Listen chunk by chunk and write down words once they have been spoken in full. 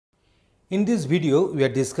In this video, we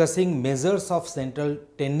are discussing measures of central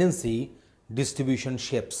tendency distribution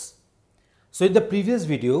shapes. So in the previous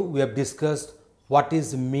video, we have discussed what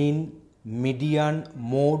is mean, median,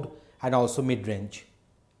 mode and also mid-range.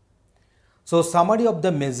 So summary of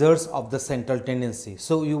the measures of the central tendency.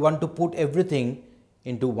 So you want to put everything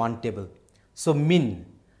into one table. So mean,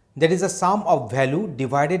 that is a sum of value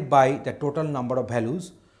divided by the total number of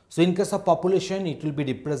values. So in case of population, it will be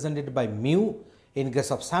represented by mu. In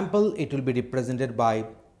case of sample, it will be represented by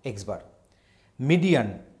x bar.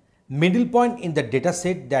 Median, middle point in the data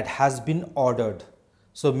set that has been ordered.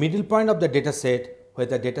 So middle point of the data set where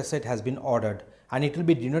the data set has been ordered, and it will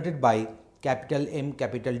be denoted by capital M,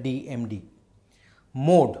 capital D, MD.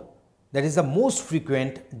 Mode, that is the most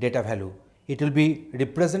frequent data value. It will be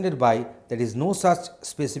represented by, there is no such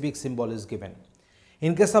specific symbol is given.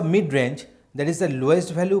 In case of mid-range, that is the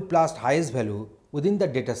lowest value plus highest value within the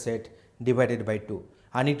data set divided by 2,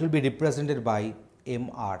 and it will be represented by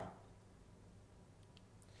MR.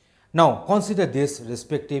 Now consider this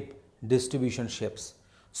respective distribution shapes.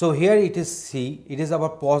 So here it is C, it is our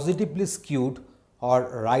positively skewed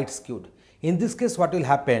or right skewed. In this case, what will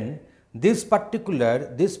happen, this particular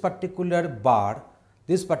bar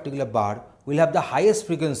will have the highest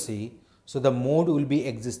frequency, so the mode will be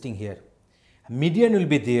existing here. Median will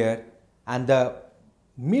be there and the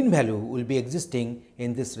mean value will be existing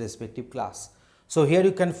in this respective class. So here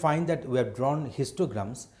you can find that we have drawn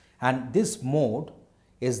histograms, and this mode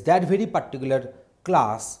is that very particular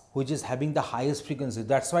class which is having the highest frequency.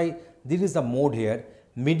 That's why this is the mode here.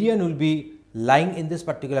 Median will be lying in this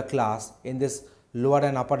particular class in this lower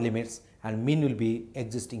and upper limits, and mean will be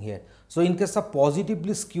existing here. So in case of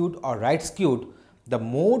positively skewed or right skewed, the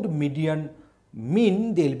mode, median,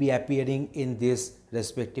 mean, they will be appearing in these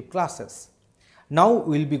respective classes. Now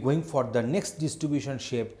we will be going for the next distribution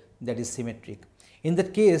shape, that is symmetric. In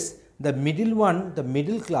that case, the middle one, the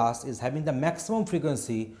middle class is having the maximum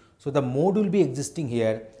frequency, so the mode will be existing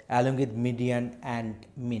here along with median and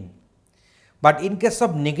mean. But in case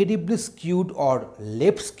of negatively skewed or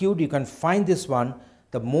left skewed, you can find this one,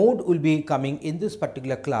 the mode will be coming in this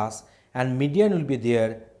particular class and median will be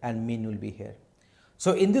there and mean will be here.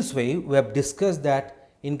 So in this way, we have discussed that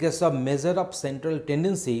in case of measure of central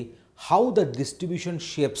tendency, how the distribution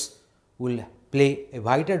shapes will play a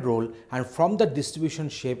vital role, and from the distribution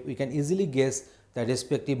shape we can easily guess the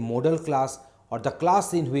respective modal class or the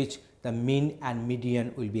class in which the mean and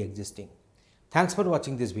median will be existing. Thanks for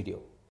watching this video.